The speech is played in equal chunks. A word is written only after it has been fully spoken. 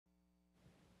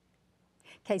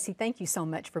Casey, thank you so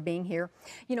much for being here.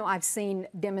 You know, I've seen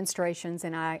demonstrations,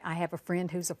 and I have a friend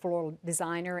who's a floral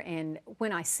designer, and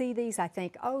when I see these, I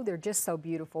think, oh, they're just so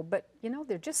beautiful, but you know,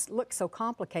 they just look so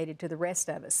complicated to the rest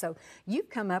of us. So you've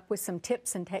come up with some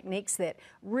tips and techniques that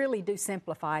really do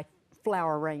simplify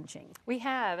flower arranging. We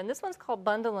have, and this one's called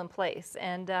bundle in place.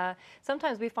 And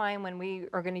sometimes we find when we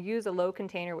are going to use a low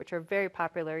container, which are very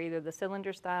popular, either the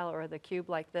cylinder style or the cube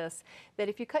like this, that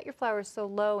if you cut your flowers so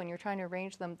low and you're trying to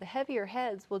arrange them, the heavier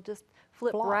heads will just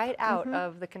flip right out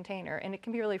of the container, and it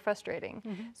can be really frustrating.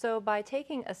 So by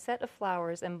taking a set of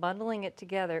flowers and bundling it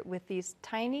together with these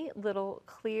tiny little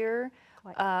clear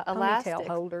elastic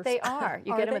holders. They are.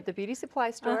 You get them at the beauty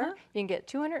supply store. You can get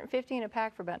 250 in a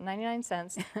pack for about 99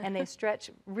 cents, and they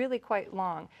stretch really quite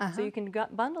long. So you can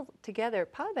bundle together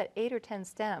probably about 8 or 10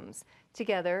 stems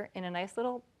together in a nice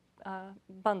little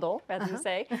bundle, as you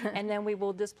say, and then we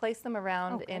will displace them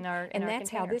around in our And that's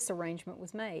container. how this arrangement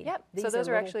was made. Yep. These So those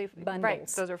are actually bundles. right.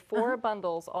 Those are 4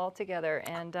 bundles all together,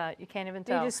 and you can't even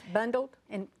tell. You just bundled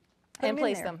and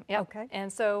place them. Yep. Okay.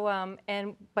 And so,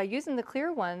 and by using the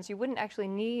clear ones, you wouldn't actually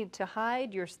need to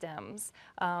hide your stems,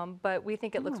 but we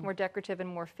think it looks more decorative and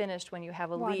more finished when you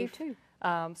have a leaf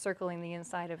circling the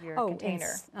inside of your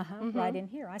container. Right in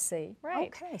here, I see.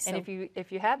 Right. Okay. So and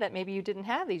if you had that, maybe you didn't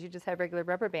have these, you just had regular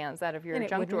rubber bands out of your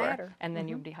junk drawer, and then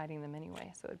you'd be hiding them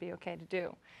anyway, so it'd be okay to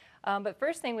do. But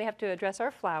first thing, we have to address our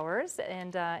flowers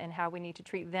and how we need to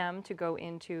treat them to go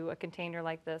into a container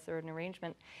like this or an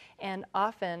arrangement. And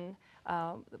often,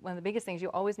 one of the biggest things, you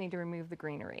always need to remove the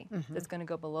greenery that's going to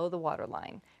go below the water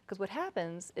line. Because what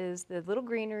happens is the little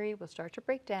greenery will start to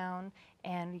break down,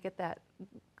 and you get that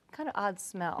kind of odd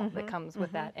smell that comes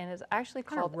with that, and it's actually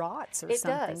called rots or it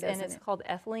something. Does, and it's called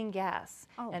ethylene gas.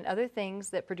 And other things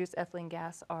that produce ethylene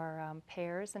gas are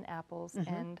pears and apples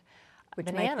and which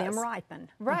bananas. make them ripen.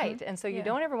 Right, and so you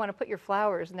don't ever want to put your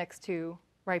flowers next to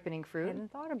ripening fruit. I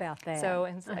hadn't thought about that. So,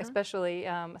 and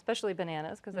especially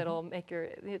bananas, because it'll make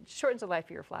it shortens the life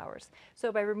of your flowers.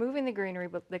 So by removing the greenery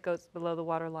that goes below the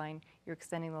water line, you're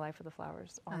extending the life of the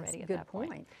flowers already at that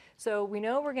point. So we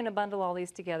know we're going to bundle all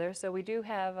these together. So we do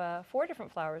have 4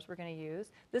 different flowers we're going to use.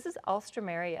 This is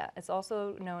Alstroemeria. It's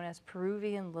also known as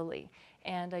Peruvian lily.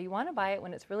 And you want to buy it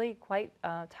when it's really quite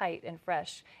tight and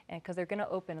fresh, and because they're going to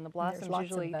open, and the blossoms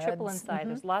usually triple in size.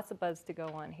 There's lots of buds to go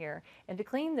on here. And to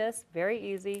clean this, very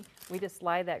easy. We just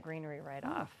slide that greenery right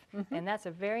off. And that's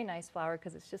a very nice flower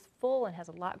because it's just full and has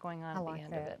a lot going on at the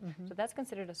end of it. So that's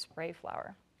considered a spray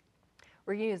flower.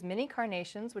 We're going to use mini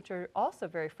carnations, which are also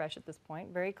very fresh at this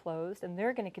point, very closed, and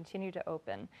they're going to continue to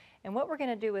open. And what we're going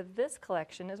to do with this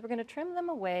collection is we're going to trim them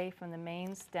away from the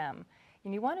main stem.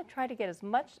 And you want to try to get as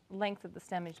much length of the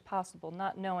stem as possible,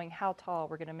 not knowing how tall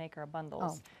we're going to make our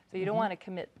bundles. So you don't want to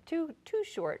commit too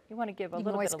short. You want to give a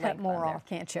little bit of length. You can always cut more off,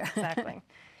 can't you? Exactly.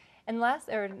 And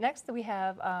next we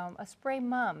have a spray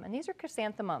mum, and these are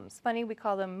chrysanthemums. Funny, we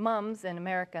call them mums in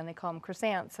America, and they call them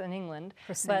chrysanths in England.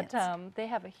 But they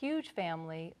have a huge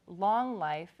family, long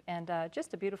life, and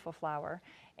just a beautiful flower.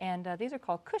 And these are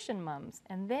called cushion mums,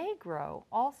 and they grow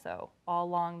also all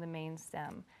along the main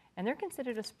stem. And they're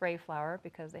considered a spray flower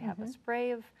because they have a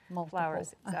spray of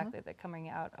flowers that are coming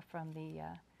out from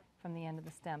the end of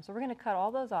the stem. So we're going to cut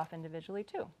all those off individually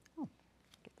too.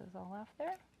 Get those all off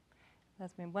there.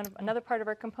 That's another part of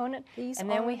our component. And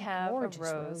then we have a rose.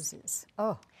 Roses.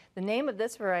 The name of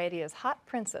this variety is Hot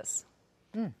Princess.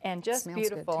 And just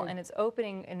beautiful, and it's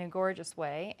opening in a gorgeous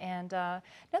way. And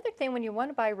another thing, when you want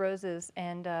to buy roses,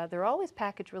 and they're always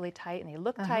packaged really tight, and they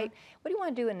look tight, what do you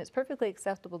want to do, and it's perfectly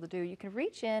acceptable to do, you can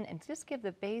reach in and just give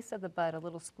the base of the bud a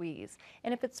little squeeze.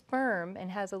 And if it's firm and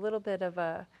has a little bit of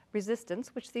a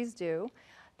resistance, which these do,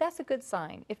 that's a good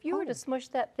sign. If you were to smush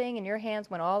that thing and your hands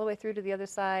went all the way through to the other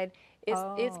side,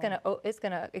 it's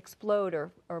gonna explode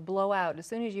or blow out as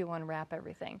soon as you unwrap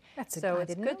everything. So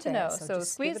it's good to know. So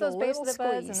squeeze those bases of the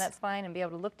buds, and that's fine, and be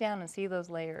able to look down and see those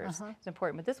layers. It's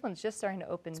important. But this one's just starting to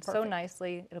open so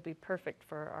nicely. It'll be perfect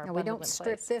for our bundle in place. We don't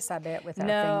strip this, I bet, with our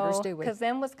fingers, do we? Because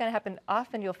then what's going to happen?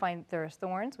 Often you'll find there's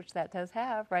thorns, which that does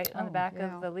have right on the back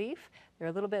of the leaf. There are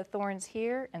a little bit of thorns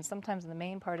here, and sometimes in the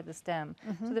main part of the stem.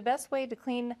 So the best way to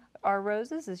clean our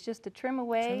roses is just to trim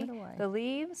away the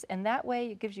leaves, and that way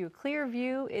it gives you a clear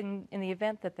view in the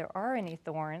event that there are any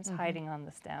thorns hiding on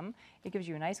the stem. It gives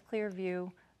you a nice clear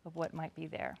view of what might be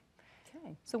there.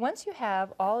 So once you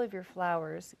have all of your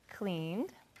flowers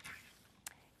cleaned,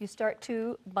 you start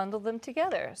to bundle them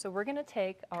together. So we're going to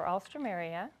take our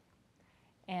Alstroemeria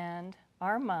and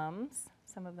our mums.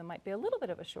 Some of them might be a little bit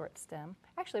of a short stem.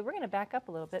 Actually, we're going to back up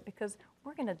a little bit because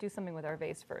we're going to do something with our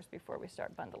vase first before we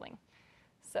start bundling.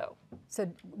 So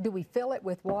do we fill it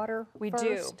with water We first?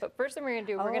 do, but first thing we're going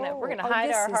to do, we're going to Oh, hide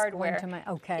this our is hardware. going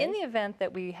to okay. In the event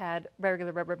that we had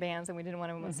regular rubber bands and we didn't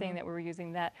want anyone saying that we were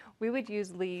using that, we would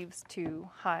use leaves to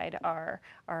hide our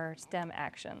stem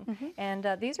action. And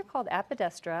these are called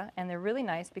apodestra, and they're really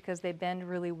nice because they bend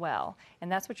really well.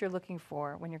 And that's what you're looking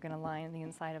for when you're going to line the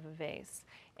inside of a vase.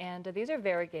 And these are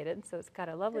variegated, so it's got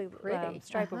a lovely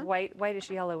stripe of whitish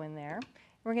yellow in there.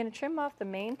 We're going to trim off the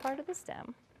main part of the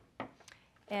stem.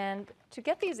 And to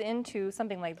get these into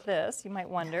something like this, you might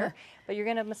wonder, but you're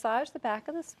going to massage the back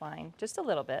of the spine just a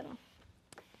little bit,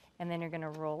 and then you're going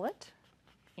to roll it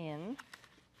in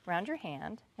around your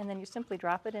hand, and then you simply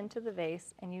drop it into the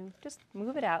vase, and you just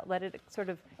move it out, let it sort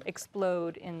of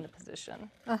explode in the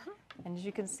position. And as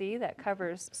you can see, that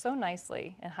covers so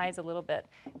nicely and hides a little bit.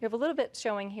 You have a little bit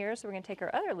showing here, so we're going to take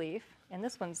our other leaf, and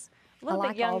this one's a little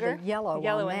bit younger. All the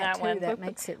yellow in that that one. That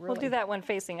makes it really... We'll do that one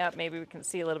facing up. Maybe we can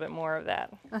see a little bit more of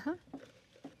that.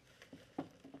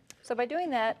 So by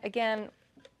doing that, again,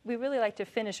 we really like to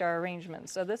finish our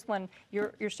arrangements. So this one,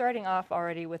 you're starting off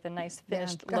already with a nice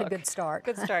finished look. A good start.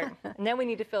 Good start. And then we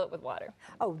need to fill it with water.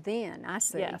 Oh, then, I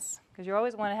see. Yes, because you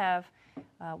always want to have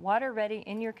water ready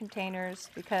in your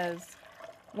containers, because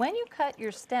when you cut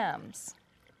your stems,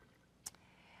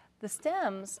 the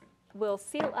stems will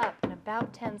seal up in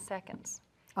about 10 seconds.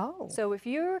 Oh. So if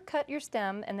you cut your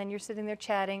stem and then you're sitting there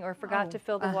chatting or forgot to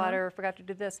fill the water or forgot to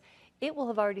do this, it will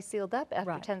have already sealed up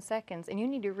after 10 seconds, and you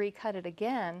need to recut it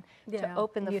again to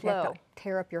open the flow. Have to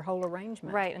tear up your whole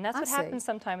arrangement. Right, and that's what happens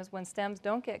sometimes when stems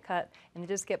don't get cut and they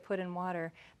just get put in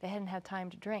water. They hadn't had time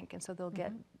to drink, and so they'll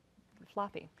get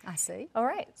floppy. I see. All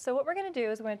right, so what we're going to do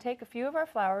is we're going to take a few of our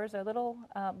flowers, our little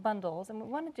bundles, and what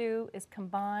we want to do is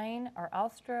combine our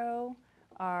Alstro,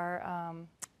 our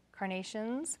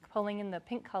carnations, pulling in the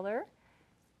pink color,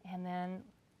 and then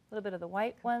a little bit of the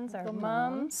white ones, our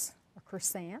mums. Or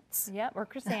chrysanths. Yep, or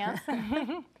chrysanths.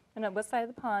 And what side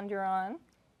of the pond you're on.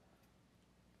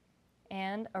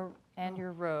 And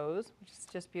your rose, which is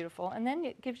just beautiful. And then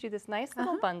it gives you this nice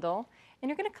little bundle. And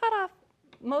you're going to cut off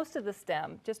most of the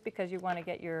stem just because you want to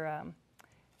get your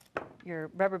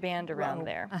rubber band around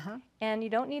there. And you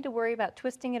don't need to worry about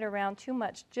twisting it around too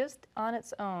much, just on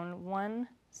its own, one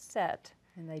set.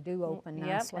 And they do open nicely.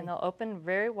 Yep, and they'll open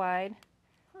very wide.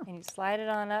 And you slide it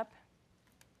on up.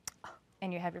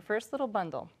 And you have your first little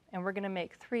bundle, and we're going to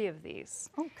make 3 of these.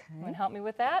 Okay. You want to help me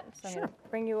with that? So I'm going to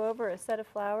bring you over a set of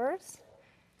flowers.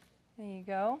 There you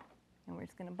go. And we're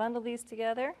just going to bundle these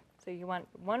together. So you want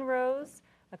 1 rose,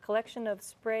 a collection of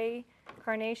spray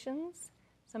carnations,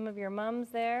 some of your mums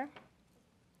there. And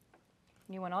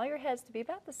you want all your heads to be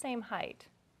about the same height,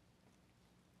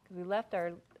 because we left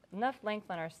enough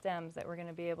length on our stems that we're going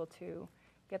to be able to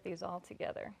get these all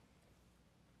together.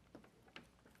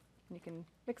 You can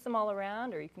mix them all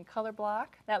around, or you can color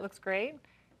block. That looks great.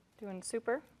 Doing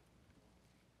super.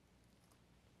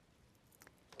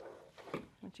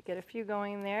 Once you get a few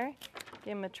going there,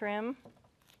 give them a trim.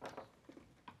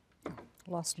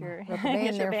 Lost your rubber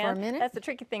band there for a minute. That's the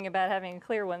tricky thing about having a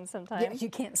clear one sometimes. Yeah, you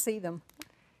can't see them.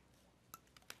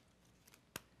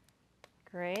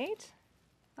 Great.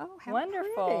 Oh, how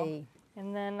wonderful. Pretty.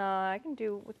 And then I can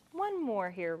do one more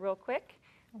here real quick.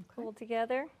 Pull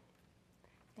together.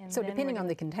 And so depending on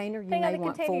the container, you may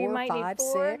want 4, 5,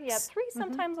 6. Yeah, 3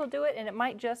 sometimes will do it, and it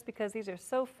might just, because these are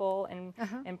so full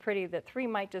and pretty, that 3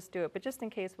 might just do it. But just in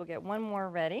case, we'll get 1 more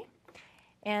ready.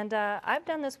 And I've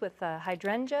done this with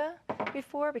hydrangea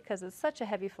before, because it's such a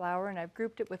heavy flower, and I've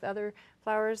grouped it with other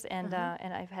flowers, and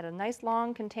I've had a nice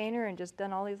long container and just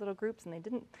done all these little groups, and they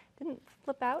didn't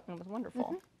flip out, and it was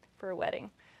wonderful for a wedding.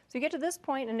 So you get to this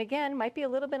point, and again, might be a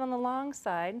little bit on the long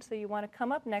side, so you want to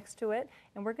come up next to it,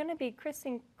 and we're going to be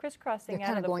crisscrossing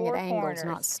out of the 4 corners. You're kind of going at angles,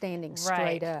 not standing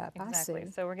straight up. Exactly. I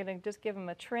see. So we're going to just give them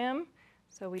a trim,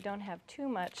 so we don't have too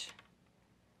much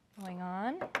going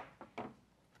on.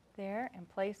 There, and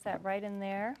place that right in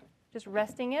there, just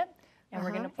resting it, and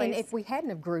we're going to place. And if we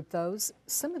hadn't have grouped those,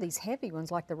 some of these heavy ones,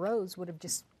 like the rose, would have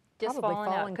just probably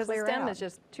fallen out, because the stem is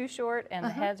just too short and the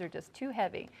heads are just too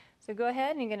heavy. So go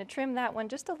ahead and you're going to trim that one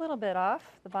just a little bit off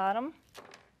the bottom,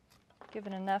 give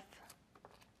it enough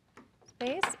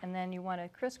space, and then you want to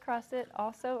crisscross it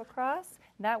also across.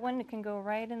 That one can go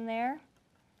right in there.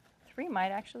 3 might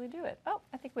actually do it. Oh,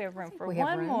 I think we have room for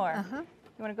one more. You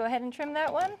want to go ahead and trim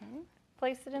that one?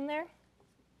 Place it in there.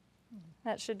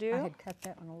 That should do. I had cut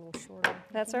that one a little shorter.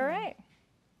 That's all right.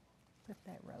 Put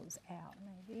that rose out,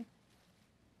 maybe.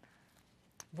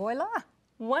 Voila!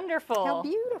 Wonderful. How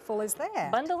beautiful is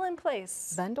that? Bundle in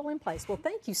place. Bundle in place. Well,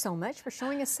 thank you so much for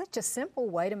showing us such a simple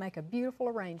way to make a beautiful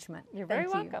arrangement. You're very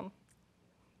welcome.